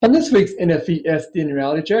On this week's NFE SDN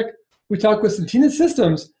Reality Check, we talk with Centena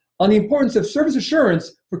Systems on the importance of service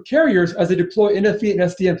assurance for carriers as they deploy NFE and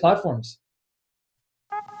SDN platforms.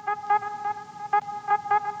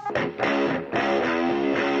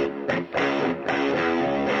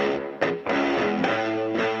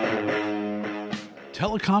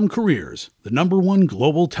 Telecom Careers, the #1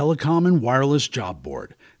 global telecom and wireless job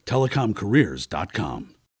board,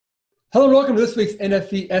 telecomcareers.com. Hello and welcome to this week's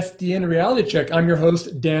NFE SDN Reality Check. I'm your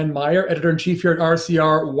host, Dan Meyer, Editor-in-Chief here at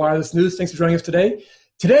RCR Wireless News. Thanks for joining us today.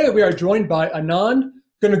 Today, we are joined by Anand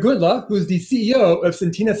Gunagula, who is the CEO of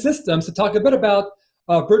Centena Systems, to talk a bit about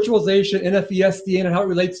virtualization, NFE SDN, and how it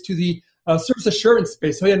relates to the service assurance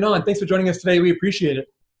space. So, hey, Anand, thanks for joining us today. We appreciate it.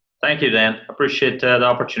 Thank you, Dan. Appreciate the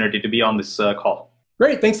opportunity to be on this call.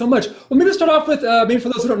 Great, thanks so much. Well, maybe start off with, maybe for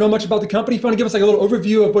those who don't know much about the company, if you want to give us like a little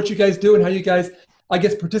overview of what you guys do and how you guys, I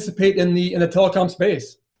guess, participate in the telecom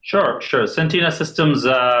space. Sure. Centena Systems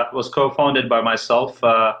was co-founded by myself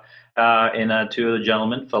and two other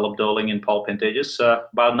gentlemen, Philip Doling and Paul Pintages,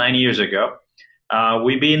 about 9 years ago.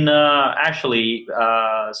 We've been actually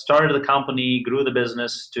started the company, grew the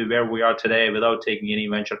business to where we are today without taking any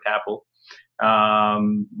venture capital.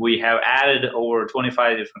 We have added over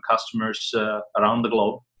 25 different customers around the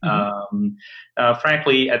globe.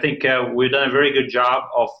 Frankly, I think we've done a very good job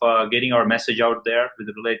of getting our message out there with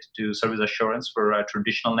related to service assurance for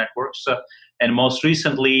traditional networks. And most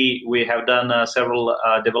recently, we have done several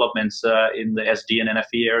developments in the SD and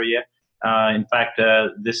NFE area. In fact,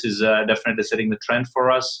 this is definitely setting the trend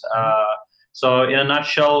for us. So in a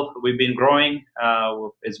nutshell, we've been growing.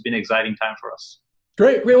 It's been an exciting time for us.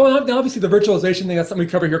 Great. Well, obviously the virtualization thing, that's something we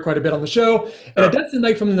cover here quite a bit on the show. And it does seem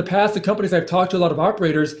like from the past, the companies I've talked to, a lot of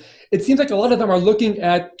operators, it seems like a lot of them are looking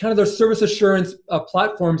at kind of their service assurance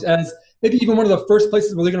platforms as maybe even one of the first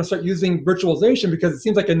places where they're going to start using virtualization, because it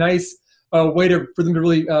seems like a nice way for them to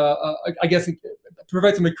really, I guess,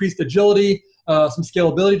 provide some increased agility, some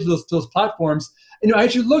scalability to those platforms. And,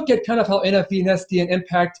 as you look at kind of how NFE and SDN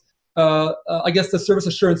impact, I guess, the service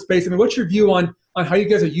assurance space, I mean, what's your view on how you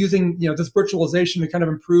guys are using, this virtualization to kind of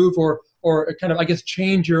improve or kind of, I guess,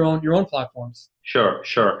 change your own platforms? Sure.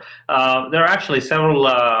 There are actually several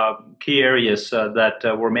key areas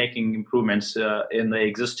that we're making improvements in the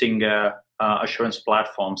existing assurance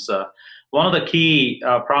platforms. One of the key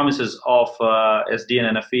promises of SDN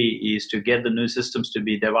and NFE is to get the new systems to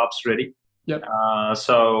be DevOps ready. Yep.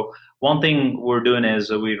 So one thing we're doing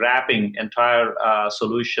is we're wrapping entire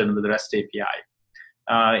solution with REST API.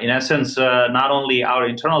 In essence, not only our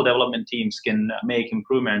internal development teams can make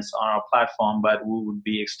improvements on our platform, but we would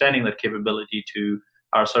be extending that capability to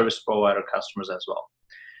our service provider customers as well.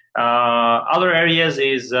 Other areas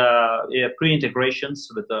is pre-integrations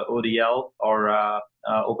with the ODL or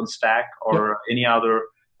OpenStack or any other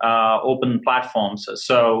open platforms.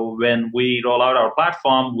 So when we roll out our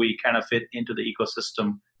platform, we kind of fit into the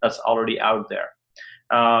ecosystem that's already out there.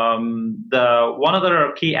 The one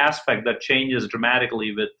other key aspect that changes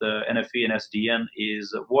dramatically with the NFE and SDN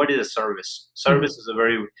is what is a service? Service is a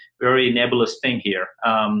very, very nebulous thing here.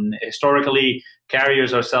 Historically,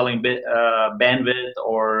 carriers are selling bandwidth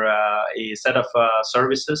or a set of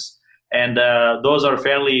services, and those are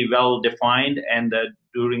fairly well defined, and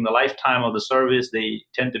during the lifetime of the service, they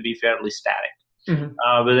tend to be fairly static.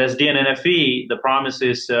 With SDN and NFE, the promise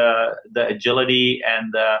is the agility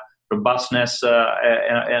and the robustness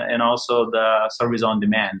and also the service on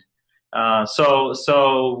demand.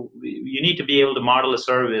 So you need to be able to model a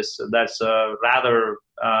service that's rather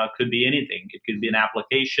could be anything. It could be an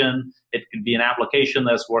application. It could be an application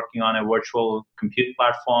that's working on a virtual compute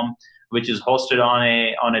platform, which is hosted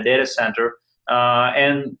on a data center,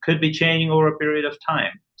 and could be changing over a period of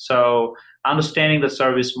time. So understanding the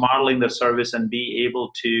service, modeling the service, and be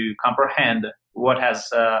able to comprehend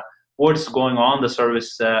what's going on the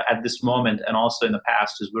service at this moment and also in the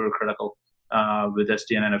past is very critical with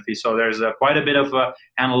SDN and NFE. So there's quite a bit of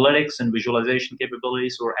analytics and visualization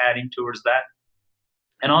capabilities we're adding towards that.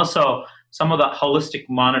 And also some of the holistic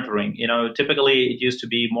monitoring. Typically it used to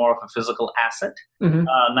be more of a physical asset.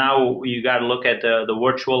 Now you got to look at the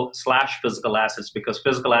virtual/physical assets, because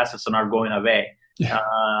physical assets are not going away.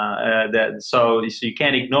 So you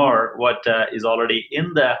can't ignore what is already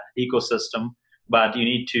in the ecosystem, but you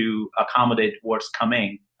need to accommodate what's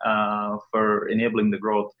coming for enabling the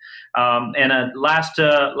growth. And last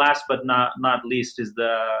but not least is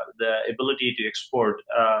the ability to export.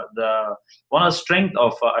 One of the strength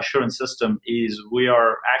of assurance system is we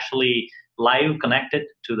are actually live connected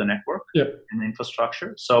to the network and the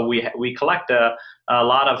infrastructure. So we collect a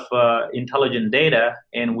lot of intelligent data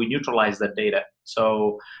and we neutralize that data.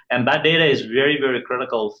 So, and that data is very, very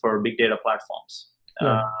critical for big data platforms.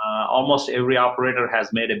 Yeah. Almost every operator has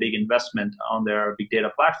made a big investment on their big data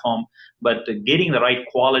platform, but getting the right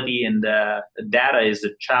quality and data is a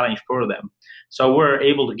challenge for them. So we're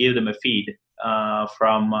able to give them a feed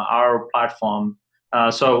from our platform.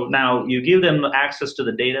 So now you give them access to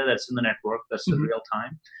the data that's in the network, that's in real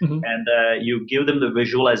time, and you give them the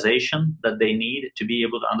visualization that they need to be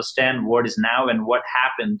able to understand what is now and what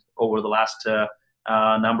happened over the last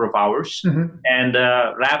number of hours, and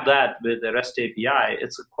wrap that with the REST API.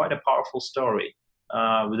 It's quite a powerful story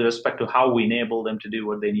with respect to how we enable them to do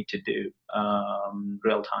what they need to do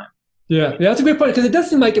real time. Yeah, that's a great point, because it does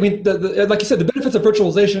seem like, I mean, like you said, the benefits of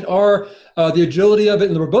virtualization are the agility of it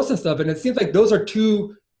and the robustness of it. And it seems like those are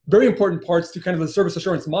two very important parts to kind of the service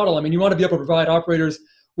assurance model. I mean, you want to be able to provide operators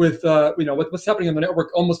with, with what's happening in the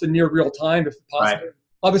network almost in near real time, if possible. Right.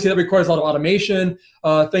 Obviously, that requires a lot of automation,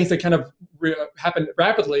 things that kind of happen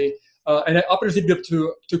rapidly, and operators need to be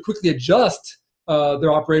able to quickly adjust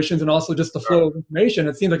their operations and also just the flow of information.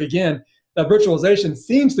 It seems like, again, that virtualization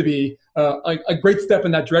seems to be a great step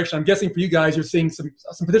in that direction. I'm guessing for you guys, you're seeing some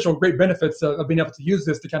potential great benefits of being able to use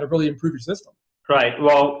this to kind of really improve your system. Right.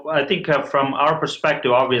 Well, I think from our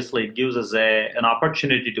perspective, obviously, it gives us an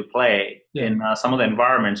opportunity to play in some of the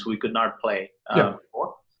environments we could not play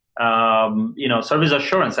before. Service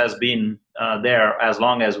assurance has been there as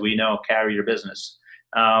long as we know carrier business.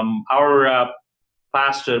 Our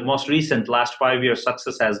most recent last 5 year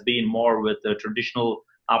success has been more with the traditional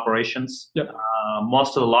operations.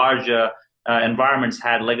 Most of the large environments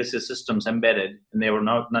had legacy systems embedded, and there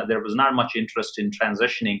was not much interest in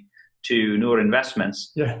transitioning to newer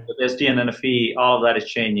investments. With SDN NFV, all of that is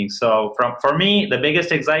changing. So for me, the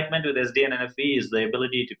biggest excitement with SDN NFV is the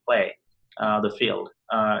ability to play the field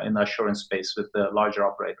in the assurance space with the larger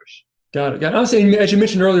operators. Got it. I was saying, as you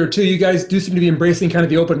mentioned earlier too, you guys do seem to be embracing kind of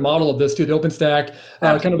the open model of this too, the OpenStack,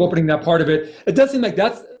 kind of opening that part of it. It does seem like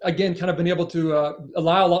that's, again, kind of been able to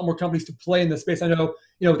allow a lot more companies to play in this space. I know,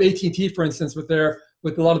 with AT&T, for instance, with a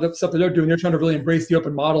lot of the stuff that they're doing, they're trying to really embrace the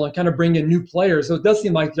open model and kind of bring in new players. So it does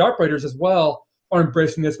seem like the operators as well are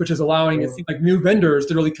embracing this, which is allowing, it seems like, new vendors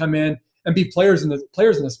to really come in and be players in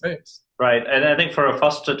the space. Right, and I think for a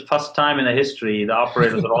first time in the history, the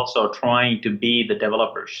operators are also trying to be the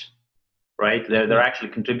developers. Right, they're actually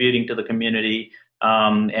contributing to the community,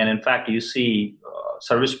 and in fact, you see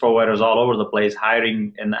service providers all over the place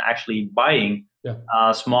hiring and actually buying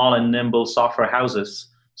small and nimble software houses,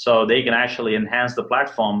 so they can actually enhance the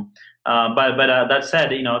platform. But that said,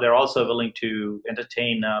 they're also willing to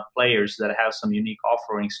entertain players that have some unique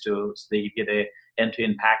offerings so they get a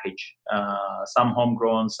end-to-end package. Some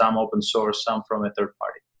homegrown, some open source, some from a third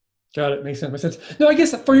party. Got it. Makes sense. No, I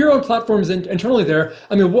guess for your own platforms internally there,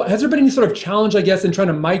 I mean, has there been any sort of challenge, I guess, in trying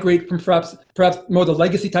to migrate from perhaps more of the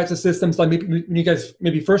legacy types of systems, like maybe when you guys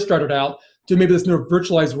maybe first started out, to maybe this new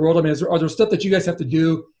virtualized world? I mean, are there stuff that you guys have to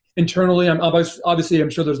do internally? Obviously, I'm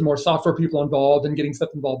sure there's more software people involved and getting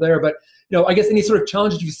stuff involved there. But, I guess any sort of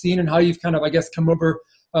challenges you've seen and how you've kind of, I guess, gotten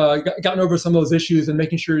over some of those issues and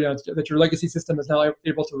making sure that your legacy system is now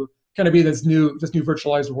able to kind of be this new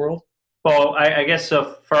virtualized world? Well, I guess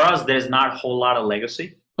for us, there's not a whole lot of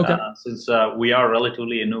legacy since we are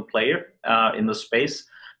relatively a new player in the space.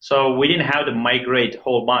 So we didn't have to migrate a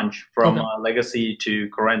whole bunch from legacy to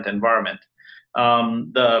current environment.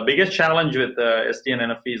 The biggest challenge with SDN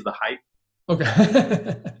NFV is the hype.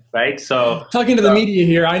 Okay. Right. So talking to the media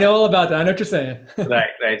here, I know all about that. I know what you're saying.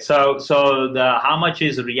 Right. So how much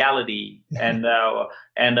is reality, and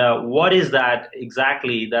what is that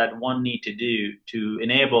exactly that one need to do to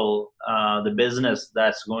enable the business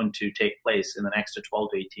that's going to take place in the next 12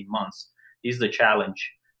 to 18 months is the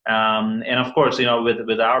challenge. And of course,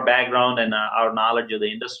 with our background and our knowledge of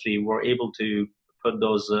the industry, we're able to put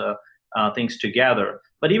those things together.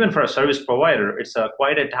 But even for a service provider, it's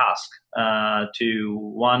quite a task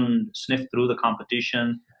to sniff through the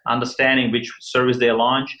competition, understanding which service they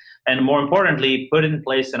launch, and more importantly, put in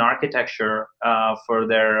place an architecture for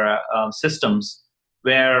their systems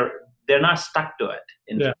where they're not stuck to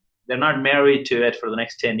it. They're not married to it for the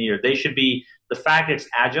next 10 years. They should be, the fact it's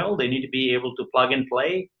agile, they need to be able to plug and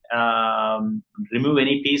play, remove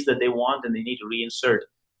any piece that they want, and they need to reinsert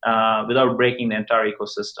without breaking the entire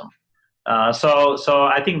ecosystem. So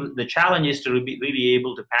I think the challenge is to really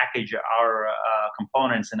able to package our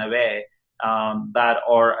components in a way that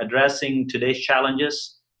are addressing today's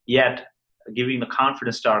challenges, yet giving the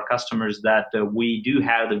confidence to our customers that we do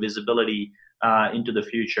have the visibility into the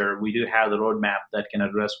future. We do have the roadmap that can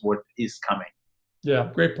address what is coming.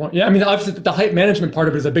 Yeah, great point. Yeah, I mean, obviously the hype management part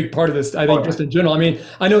of it is a big part of this, I think, Oh, just in general. I mean,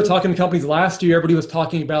 I know talking to companies last year, everybody was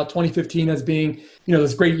talking about 2015 as being,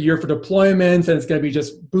 this great year for deployments and it's going to be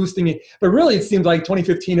just boosting it. But really, it seems like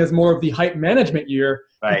 2015 is more of the hype management year.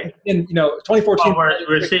 right. And, Well, 2014.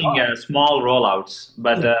 we're seeing small rollouts,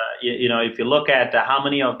 but Yeah. if you look at how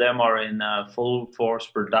many of them are in full force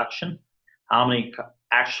production, how many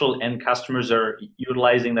actual end customers are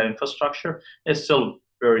utilizing that infrastructure, it's still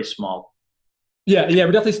very small. Yeah,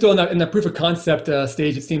 we're definitely still in the proof of concept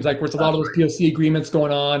stage. It seems like where it's a lot That's of those right. POC agreements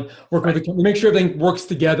going on, working Right. with the company, make sure everything works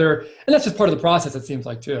together, and that's just part of the process. It seems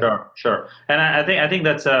like too. Sure, sure. And I think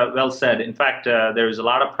that's well said. In fact, there's a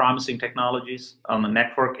lot of promising technologies on the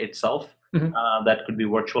network itself Hmm. that could be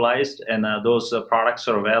virtualized, and those products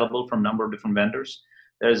are available from a number of different vendors.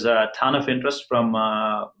 There's a ton of interest from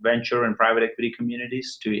venture and private equity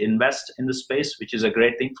communities to invest in the space, which is a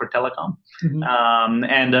great thing for telecom. Hmm.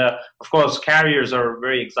 And of course, carriers are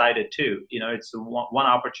very excited too. It's one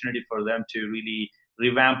opportunity for them to really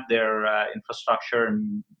revamp their infrastructure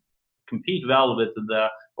and compete well with the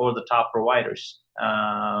over-the-top providers,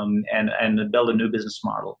 and build a new business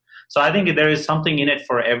model. So I think there is something in it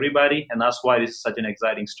for everybody, and that's why this is such an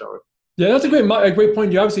exciting story. Yeah, that's a great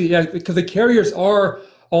point. You obviously, yeah, because the carriers are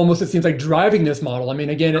almost, it seems like, driving this model. I mean,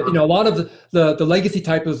 again, a lot of the legacy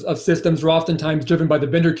type of systems are oftentimes driven by the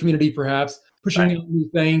vendor community, perhaps pushing Right. out new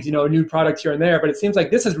things, new products here and there. But it seems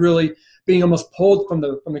like this is really being almost pulled from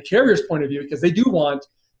the carrier's point of view because they do want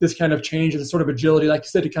this kind of change and sort of agility, like you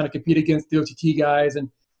said, to kind of compete against the OTT guys and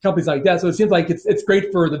companies like that. So it seems like it's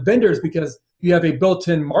great for the vendors because you have a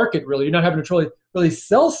built-in market. Really, you're not having to really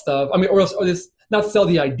sell stuff. I mean, or just not sell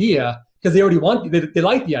the idea because they already they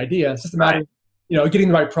like the idea. It's just a matter Right. of getting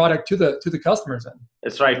the right product to the customers. Then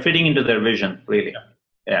It's right, fitting into their vision, really.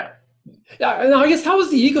 Yeah. yeah, and I guess how is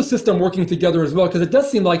the ecosystem working together as well? Because it does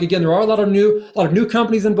seem like again there are a lot of new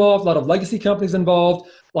companies involved, a lot of legacy companies involved,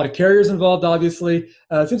 a lot of carriers involved. Obviously,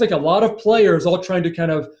 it seems like a lot of players all trying to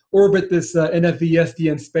kind of orbit this NFV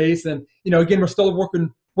SDN space. And again, we're still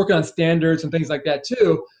working on standards and things like that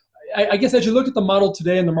too. I guess as you look at the model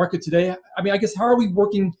today and the market today, I mean, I guess how are we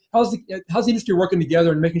working? How's the industry working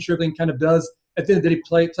together and making sure everything kind of does at the end of the day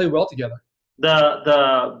play well together? The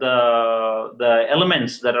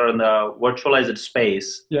elements that are in the virtualized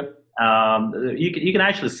space, Yep. you can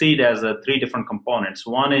actually see it as three different components.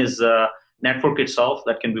 One is network itself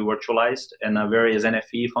that can be virtualized, and various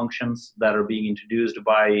NFV functions that are being introduced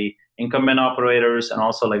by incumbent operators and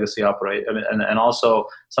also legacy operators, and also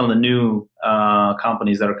some of the new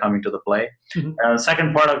companies that are coming to the play. Mhm. The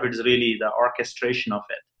second part of it is really the orchestration of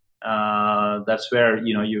it. That's where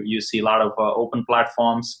you see a lot of open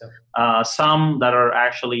platforms, some that are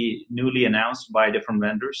actually newly announced by different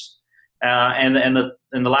vendors, and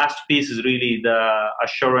the last piece is really the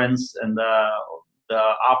assurance and the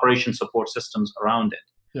operation support systems around it.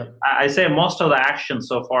 Yep. I say most of the action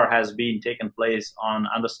so far has been taken place on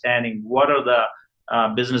understanding what are the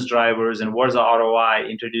business drivers and what is the ROI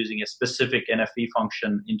introducing a specific NFV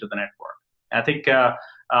function into the network. I think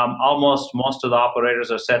almost most of the operators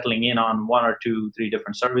are settling in on one or two, three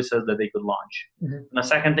different services that they could launch. Mhm. And the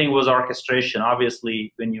second thing was orchestration.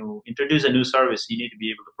 Obviously, when you introduce a new service, you need to be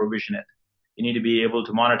able to provision it. You need to be able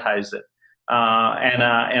to monetize it. And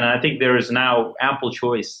I think there is now ample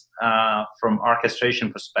choice from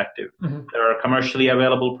orchestration perspective. Mhm. There are commercially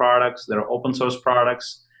available products. There are open source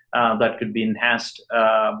products that could be enhanced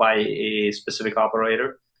by a specific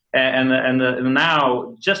operator. And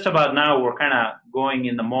now, just about now, we're kind of going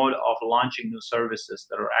in the mode of launching new services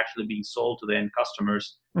that are actually being sold to the end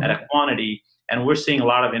customers at a quantity. And we're seeing a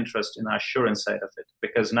lot of interest in the assurance side of it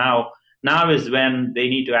because now is when they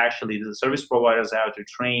need to actually, the service providers have to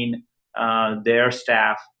train their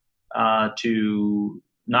staff to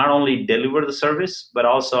not only deliver the service, but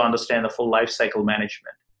also understand the full life cycle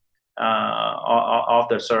management of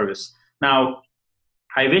their service. Now,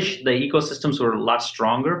 I wish the ecosystems were a lot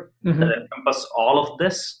stronger Mhm. that encompass all of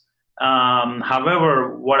this.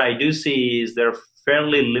 However, what I do see is there are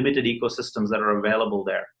fairly limited ecosystems that are available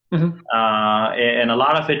there. Mhm. And a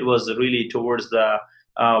lot of it was really towards the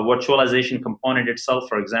virtualization component itself.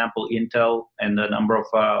 For example, Intel and a number of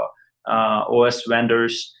OS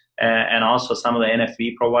vendors, and also some of the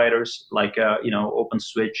NFV providers like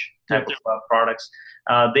OpenSwitch type of products.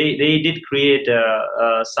 They did create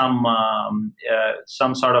some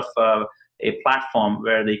sort of a platform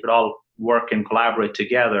where they could all work and collaborate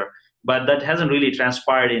together. But that hasn't really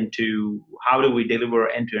transpired into how do we deliver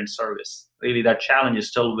end-to-end service. Really, that challenge is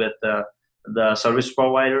still with the service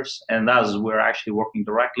providers, and thus we're actually working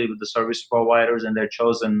directly with the service providers and their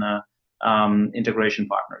chosen integration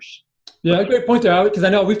partners. Yeah, great point there, because I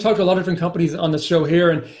know we've talked to a lot of different companies on the show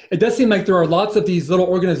here, and it does seem like there are lots of these little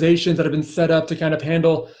organizations that have been set up to kind of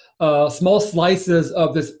handle small slices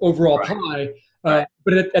of this overall Right. pie. Right.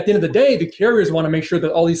 But at the end of the day, the carriers want to make sure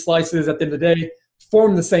that all these slices at the end of the day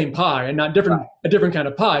form the same pie and not a different kind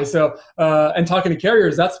of pie. So, and talking to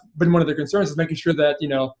carriers, that's been one of their concerns, is making sure that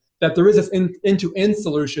that there is this end-to-end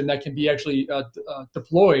solution that can be actually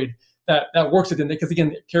deployed that works at the end. Because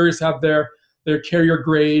again, carriers have their carrier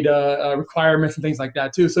grade requirements and things like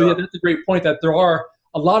that too. So yeah, that's a great point, that there are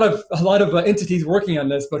a lot of entities working on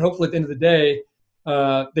this, but hopefully at the end of the day,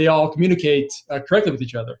 they all communicate correctly with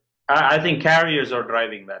each other. I think carriers are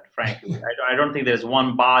driving that, frankly. I don't think there's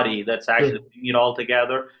one body that's actually putting it all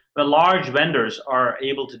together. The large vendors are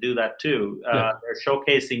able to do that too. They're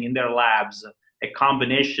showcasing in their labs a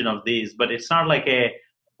combination of these, but it's not like a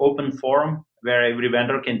open forum where every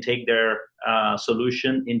vendor can take their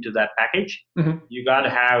solution into that package. Mm-hmm. You got to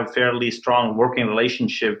have fairly strong working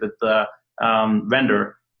relationship with the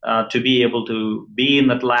vendor to be able to be in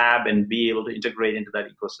that lab and be able to integrate into that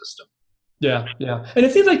ecosystem. Yeah, yeah. And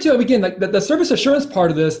it seems like, too, again, like the service assurance part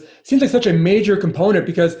of this seems like such a major component,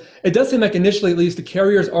 because it does seem like initially, at least, the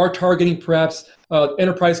carriers are targeting perhaps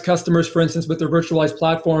enterprise customers, for instance, with their virtualized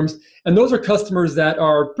platforms. And those are customers that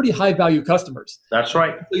are pretty high value customers. That's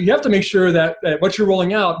right. So you have to make sure that what you're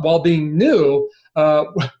rolling out, while being new,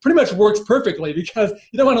 pretty much works perfectly, because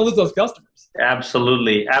you don't want to lose those customers.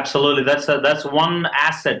 Absolutely. Absolutely. That's one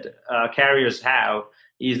asset carriers have,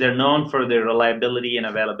 is they're known for their reliability and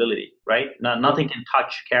availability, right? Nothing can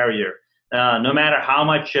touch carrier. No matter how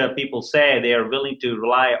much people say, they are willing to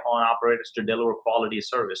rely on operators to deliver quality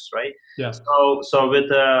service, right? Yeah. So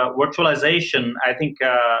with virtualization, I think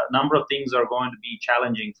a number of things are going to be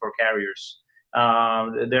challenging for carriers.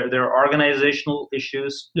 There are organizational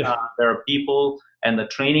issues, there are people and the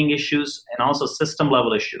training issues, and also system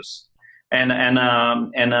level issues. And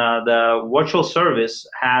the virtual service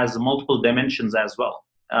has multiple dimensions as well.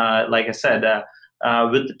 Like I said,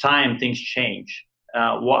 with the time, things change.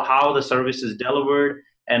 How the service is delivered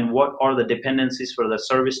and what are the dependencies for the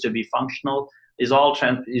service to be functional is all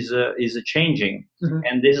changing. Mm-hmm.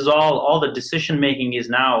 And this is all the decision making is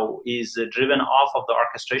driven off of the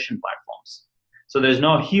orchestration platforms. So there's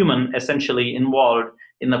no human essentially involved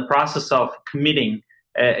in the process of committing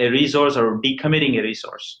a resource or decommitting a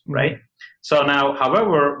resource, Mm-hmm. right? So now,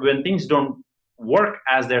 however, when things don't work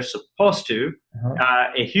as they're supposed to,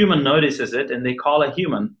 a human notices it, and they call a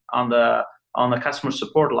human on the customer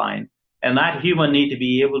support line, and that human need to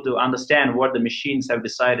be able to understand what the machines have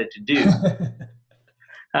decided to do.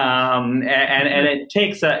 And it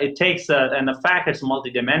takes and the fact it's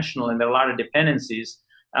multidimensional and there are a lot of dependencies.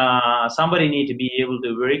 Somebody need to be able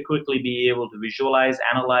to very quickly be able to visualize,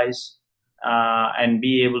 analyze, and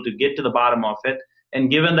be able to get to the bottom of it. And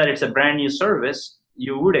given that it's a brand new service,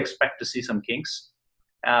 you would expect to see some kinks,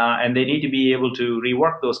 and they need to be able to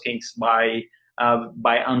rework those kinks by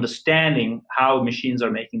understanding how machines are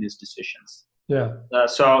making these decisions. Yeah.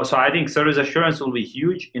 So I think service assurance will be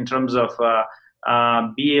huge in terms of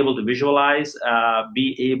be able to visualize,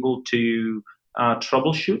 be able to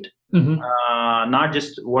troubleshoot, Mm-hmm. not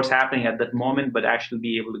just what's happening at that moment, but actually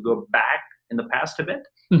be able to go back in the past a bit.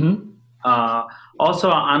 Mm-hmm. Also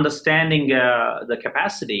understanding the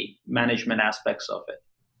capacity management aspects of it.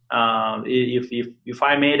 If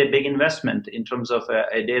I made a big investment in terms of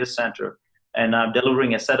a data center and I'm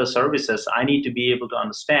delivering a set of services, I need to be able to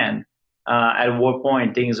understand at what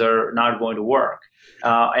point things are not going to work,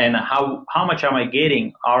 and how much am I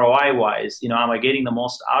getting ROI wise. Am I getting the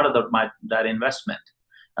most out of that investment?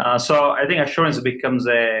 So I think assurance becomes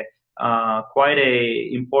quite a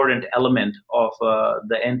important element of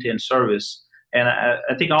the end-to-end service. And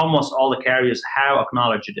I think almost all the carriers have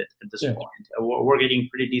acknowledged it at this point. We're getting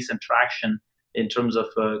pretty decent traction in terms of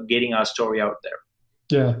getting our story out there.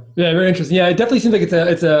 Yeah, very interesting. Yeah, it definitely seems like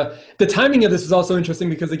the timing of this is also interesting,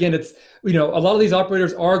 because again, it's a lot of these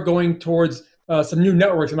operators are going towards some new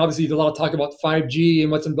networks, and obviously there's a lot of talk about 5G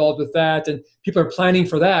and what's involved with that, and people are planning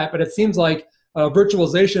for that. But it seems like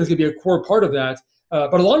virtualization is going to be a core part of that.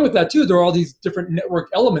 But along with that too, there are all these different network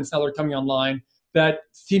elements now that are coming online that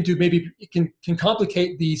seem to maybe can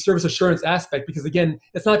complicate the service assurance aspect, because again,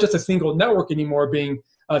 it's not just a single network anymore being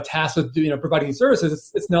tasked with providing these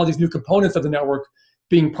services. It's now these new components of the network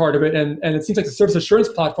being part of it, and it seems like the service assurance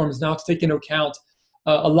platform is now to take into account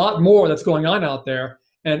a lot more that's going on out there,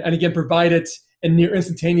 and again provide it in near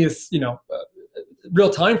instantaneous real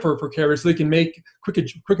time for carriers, so they can make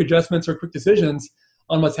quick adjustments or quick decisions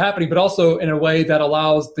on what's happening, but also in a way that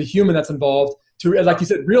allows the human that's involved to, like you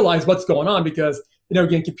said, realize what's going on, because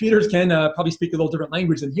again, computers can probably speak a little different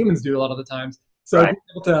language than humans do a lot of the times. So Right.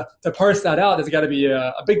 being able to parse that out has got to be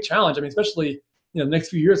a big challenge. I mean, especially the next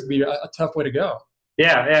few years would be a tough way to go.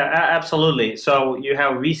 Yeah, yeah, absolutely. So you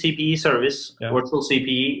have vCPE service, Yeah. virtual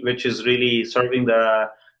CPE, which is really serving the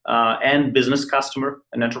end business customer,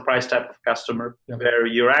 an enterprise type of customer, Yeah. where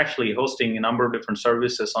you're actually hosting a number of different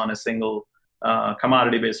services on a single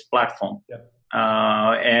commodity-based platform. Yeah.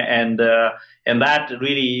 And that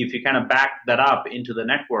really, if you kind of back that up into the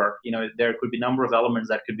network, there could be a number of elements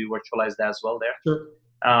that could be virtualized as well there. Sure.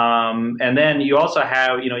 And then you also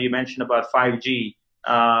have, you mentioned about 5G.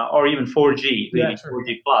 Or even 4G, really, Yeah, sure.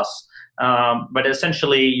 4G plus. But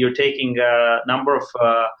essentially, you're taking a number of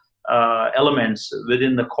elements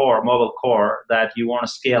within the core, mobile core, that you want to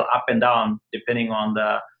scale up and down depending on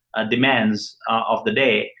the demands of the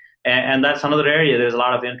day. And that's another area there's a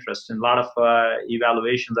lot of interest and a lot of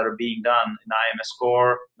evaluations that are being done in IMS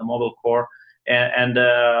core, the mobile core. And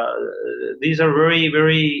these are very,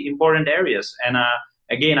 very important areas. And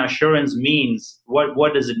again, assurance means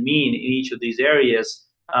what does it mean in each of these areas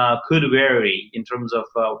could vary in terms of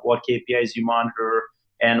what KPIs you monitor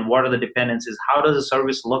and what are the dependencies. How does the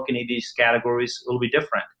service look in these categories will be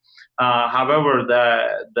different. However,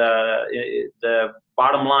 the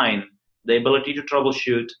bottom line, the ability to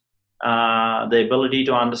troubleshoot, the ability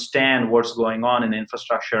to understand what's going on in the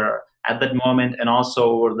infrastructure at that moment and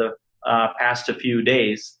also over the past a few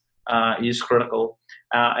days is critical.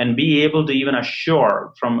 And be able to even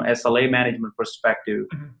assure from SLA management perspective,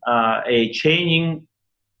 a changing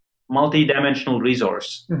multi-dimensional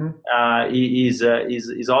resource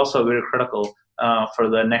is also very critical for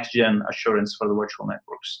the next gen assurance for the virtual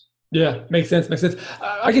networks. Yeah, makes sense.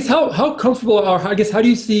 I guess how comfortable, or I guess how do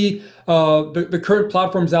you see the current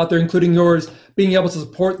platforms out there, including yours, being able to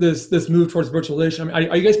support this move towards virtualization? I mean,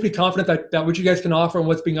 are you guys pretty confident that what you guys can offer and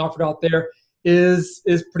what's being offered out there is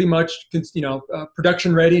pretty much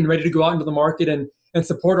production ready and ready to go out into the market and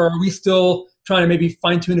support, or are we still trying to maybe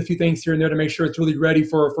fine tune a few things here and there to make sure it's really ready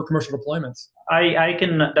for commercial deployments? I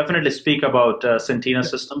can definitely speak about Centina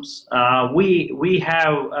Systems. We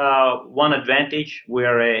have one advantage.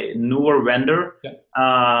 We're a newer vendor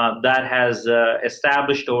that has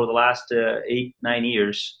established over the last 8-9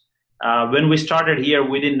 years. When we started here,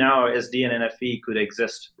 we didn't know SDN NFV could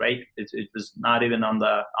exist, right? It was not even on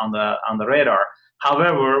the radar.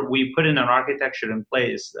 However, we put in an architecture in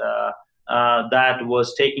place that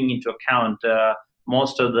was taking into account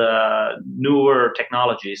most of the newer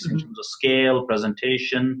technologies in terms of scale,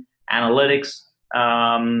 presentation, analytics.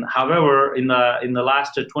 However, in the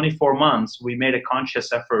last 24 months, we made a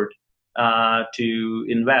conscious effort to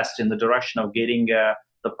invest in the direction of getting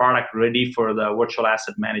the product ready for the virtual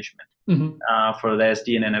asset management for the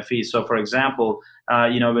SDN NFV. So, for example,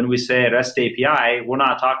 when we say REST API, we're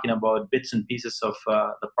not talking about bits and pieces of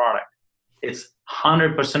the product. It's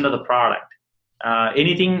 100% of the product.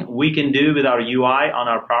 Anything we can do with our UI on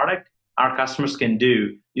our product, our customers can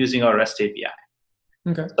do using our REST API.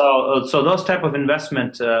 Okay. So those type of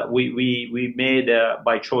investment we made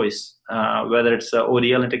by choice, whether it's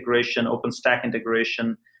ODL integration, OpenStack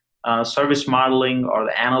integration, service modeling, or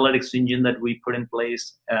the analytics engine that we put in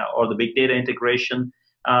place, or the big data integration.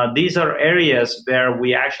 These are areas where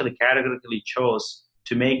we actually categorically chose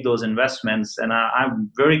to make those investments, and I'm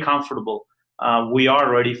very comfortable. We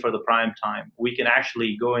are ready for the prime time. We can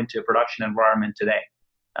actually go into a production environment today.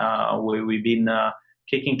 We've been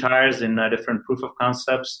kicking tires in different proof of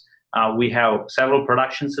concepts. We have several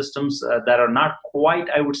production systems that are not quite,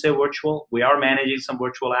 I would say, virtual. We are managing some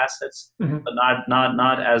virtual assets, but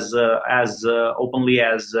not as openly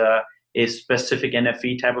as a specific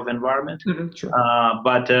NFV type of environment. Sure.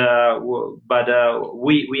 But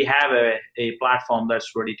we have a platform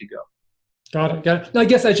that's ready to go. Got it. Now, I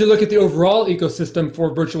guess as you look at the overall ecosystem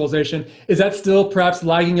for virtualization, is that still perhaps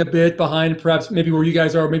lagging a bit behind, perhaps maybe where you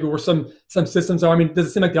guys are, maybe where some systems are? I mean, does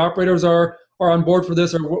it seem like the operators are on board for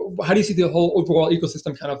this, or how do you see the whole overall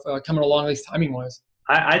ecosystem kind of coming along, at least timing-wise?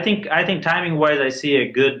 I think timing-wise, I see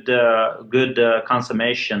a good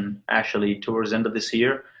consummation actually towards the end of this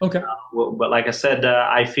year. Okay. But like I said,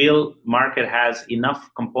 I feel market has enough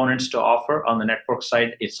components to offer on the network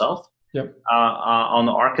side itself. Yep. On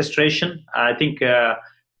the orchestration, I think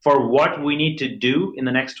for what we need to do in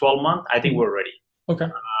the next 12 months, I think we're ready. Okay.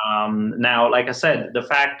 Now, like I said, the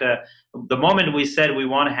fact the moment we said we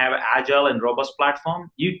want to have an agile and robust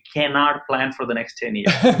platform, you cannot plan for the next 10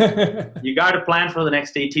 years. You got to plan for the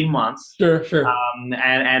next 18 months. Sure.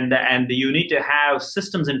 And you need to have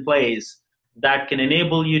systems in place that can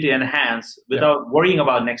enable you to enhance without worrying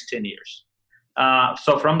about next 10 years.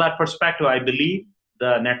 So from that perspective, I believe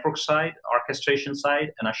the network side, orchestration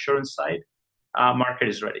side, and assurance side, market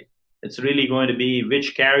is ready. It's really going to be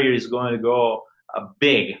which carrier is going to go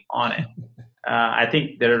big on it. I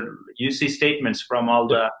think you see statements from all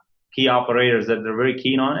the key operators that they're very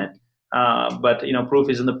keen on it. But proof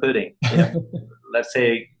is in the pudding. Let's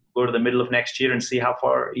say go to the middle of next year and see how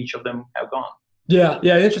far each of them have gone. Yeah,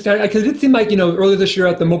 interesting. Because it seemed like, earlier this year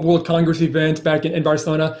at the Mobile World Congress event back in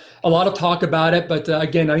Barcelona, a lot of talk about it. But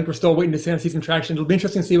again, I think we're still waiting to see some traction. It'll be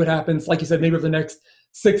interesting to see what happens. Like you said, maybe over the next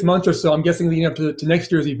 6 months or so. I'm guessing leading up to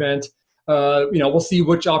next year's event, we'll see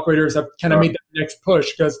which operators have kind of made that next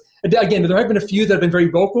push. Because again, there have been a few that have been very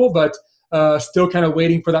vocal, but still kind of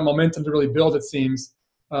waiting for that momentum to really build, it seems,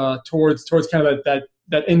 towards kind of that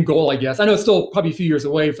end goal, I guess. I know it's still probably a few years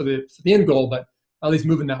away for the end goal, but at least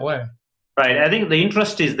moving that way. Right. I think the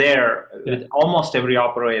interest is there with almost every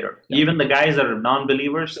operator. Yeah. Even the guys that are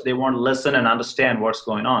non-believers, they want to listen and understand what's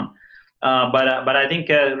going on. But I think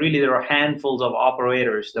really there are handfuls of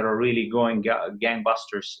operators that are really going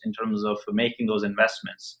gangbusters in terms of making those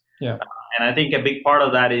investments. Yeah. And I think a big part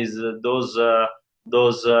of that is those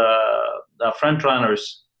front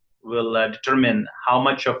runners will determine how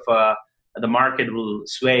much of the market will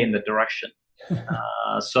sway in the direction.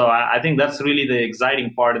 So I think that's really the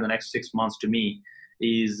exciting part in the next 6 months to me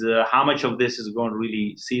is how much of this is going to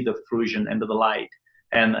really see the fruition into the light.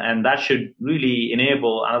 And that should really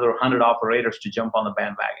enable another 100 operators to jump on the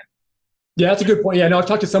bandwagon. Yeah, that's a good point. Yeah, no, I've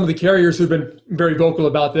talked to some of the carriers who've been very vocal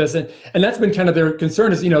about this, and that's been kind of their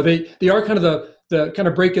concern is, they are kind of the kind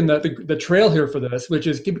of breaking the trail here for this, which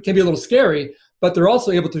can be a little scary, but they're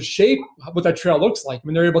also able to shape what that trail looks like. I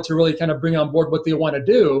mean, they're able to really kind of bring on board what they want to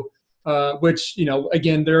do. Which,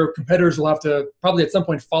 again, their competitors will have to probably at some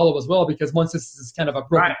point follow as well, because once this is kind of a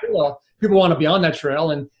broken trail, people want to be on that trail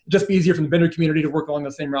and just be easier for the vendor community to work along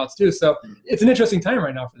the same routes too. So it's an interesting time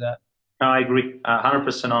right now for that. No, I agree.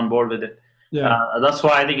 100% on board with it. Yeah. That's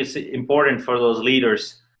why I think it's important for those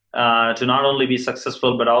leaders to not only be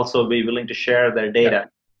successful, but also be willing to share their data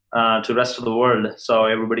to the rest of the world so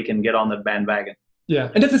everybody can get on that bandwagon. Yeah.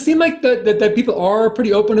 And does it seem like that people are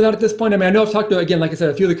pretty open to that at this point? I mean, I know I've talked to, again, like I said,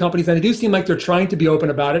 a few of the companies, and they do seem like they're trying to be open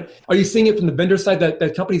about it. Are you seeing it from the vendor side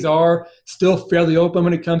that companies are still fairly open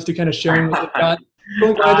when it comes to kind of sharing what they've got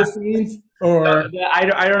behind the scenes? Or I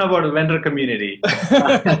don't know about the vendor community.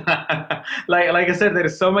 like I said, there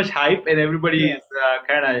is so much hype, and everybody is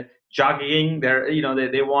kind of jockeying their,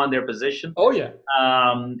 they want their position. Oh yeah.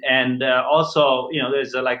 And also,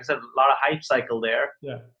 there's like I said, a lot of hype cycle there.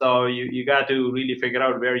 Yeah. So you got to really figure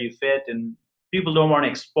out where you fit, and people don't want to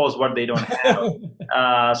expose what they don't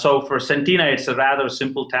have. So for Centina, it's a rather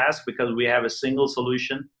simple task because we have a single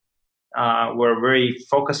solution. We're a very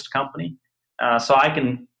focused company. So I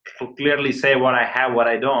can clearly say what I have, what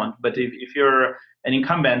I don't. But if you're an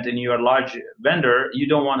incumbent and you're a large vendor, you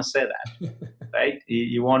don't want to say that, right?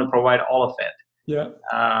 You want to provide all of it. Yeah.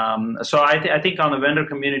 So I think on the vendor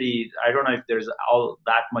community, I don't know if there's all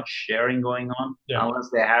that much sharing going on, unless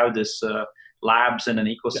they have this labs and an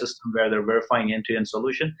ecosystem where they're verifying end-to-end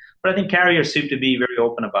solution. But I think carriers seem to be very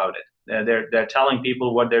open about it. They're telling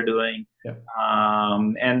people what they're doing. Yeah.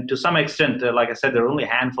 And to some extent, like I said, there are only a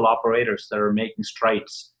handful of operators that are making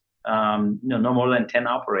strides. No more than 10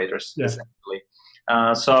 operators, essentially.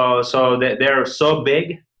 So they're so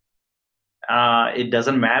big, it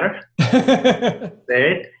doesn't matter.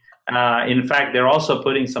 In fact, they're also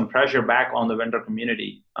putting some pressure back on the vendor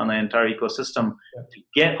community, on the entire ecosystem, to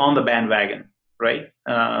get on the bandwagon, right?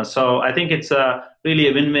 So I think it's really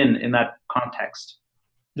a win-win in that context.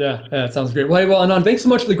 Yeah, that sounds great. Well, Anand, thanks so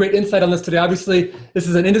much for the great insight on this today. Obviously, this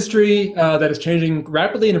is an industry that is changing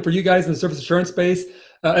rapidly, and for you guys in the service assurance space,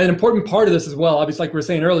 an important part of this as well. Obviously, like we were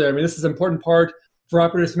saying earlier, I mean, this is an important part for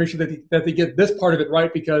operators to make sure that they get this part of it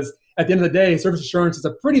right, because at the end of the day, service assurance is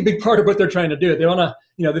a pretty big part of what they're trying to do. They want to,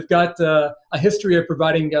 they've got a history of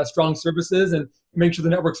providing strong services and make sure the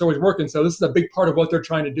network's always working. So this is a big part of what they're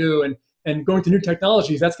trying to do, and going to new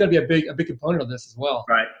technologies, that's going to be a big component of this as well.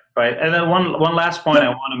 Right. And then one last point I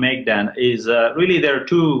want to make, Dan, is really there are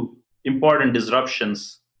two important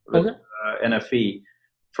disruptions with NFV.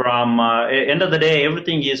 From end of the day,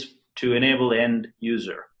 everything is to enable the end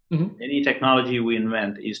user. Mm-hmm. Any technology we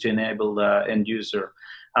invent is to enable the end user.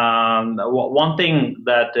 One thing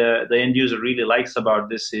that the end user really likes about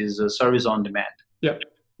this is service on demand. Yep.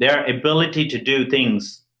 Their ability to do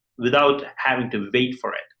things without having to wait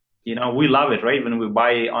for it. We love it, right? When we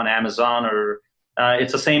buy on Amazon, or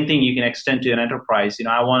it's the same thing you can extend to an enterprise.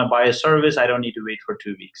 I want to buy a service. I don't need to wait for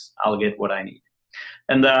 2 weeks. I'll get what I need.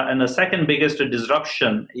 And the second biggest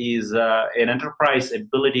disruption is an enterprise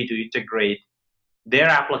ability to integrate their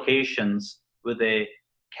applications with a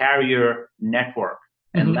carrier network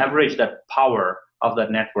and leverage that power of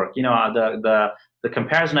that network. The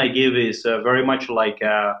comparison I give is very much like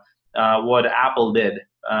what Apple did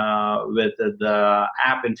with the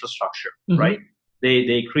app infrastructure, right?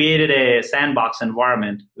 They created a sandbox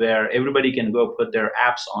environment where everybody can go put their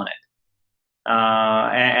apps on it.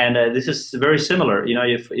 This is very similar.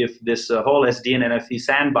 If this whole SDN NFV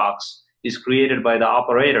sandbox is created by the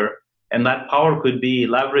operator, and that power could be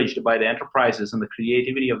leveraged by the enterprises and the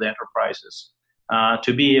creativity of the enterprises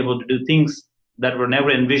to be able to do things that were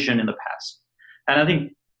never envisioned in the past. And I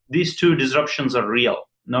think these two disruptions are real.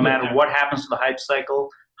 No matter what happens to the hype cycle,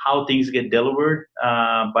 how things get delivered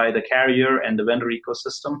by the carrier and the vendor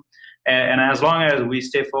ecosystem. And as long as we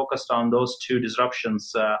stay focused on those two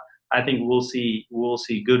disruptions, I think we'll see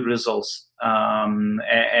good results. And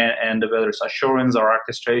whether it's assurance or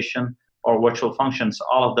orchestration or virtual functions,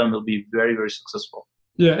 all of them will be very, very successful.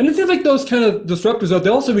 Yeah, and it seems like those kind of disruptors, though,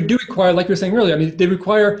 they also do require, like you were saying earlier, I mean, they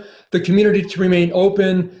require the community to remain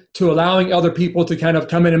open to allowing other people to kind of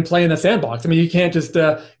come in and play in the sandbox. I mean, you can't just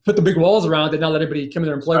put the big walls around it and not let everybody come in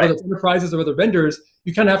there and play. Whether it's enterprises or other vendors,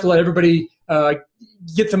 you kind of have to let everybody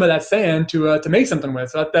get some of that sand to make something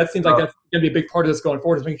with. So that seems like that's going to be a big part of this going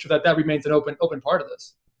forward, is making sure that remains an open part of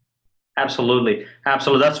this. Absolutely.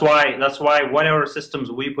 That's why whatever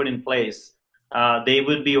systems we put in place, they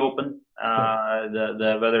would be open.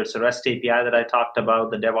 Whether it's a REST API that I talked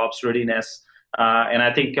about, the DevOps readiness, and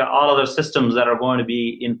I think all other systems that are going to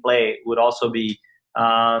be in play would also be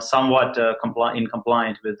somewhat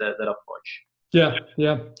compliant with that approach. Yeah,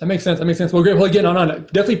 that makes sense. Well, great. Well, again,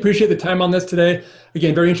 Anand, definitely appreciate the time on this today.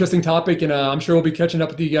 Again, very interesting topic, and I'm sure we'll be catching up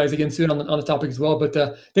with you guys again soon on the topic as well. But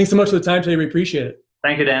thanks so much for the time today. We appreciate it.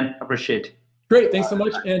 Thank you, Dan. Appreciate it. Great. Thanks so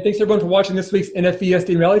much. And thanks everyone for watching this week's NFV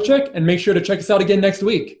SDN Reality Check. And make sure to check us out again next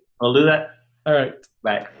week. We'll do that. All right.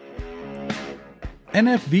 Bye.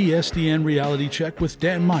 NFV SDN Reality Check with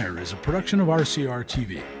Dan Meyer is a production of RCR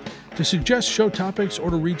TV. To suggest show topics or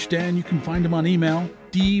to reach Dan, you can find him on email,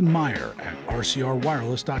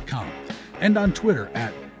 dmeyer@rcrwireless.com, and on Twitter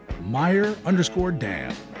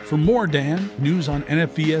 @Meyer_Dan. For more Dan, news on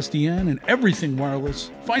NFV SDN and everything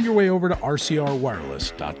wireless, find your way over to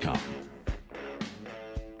rcrwireless.com.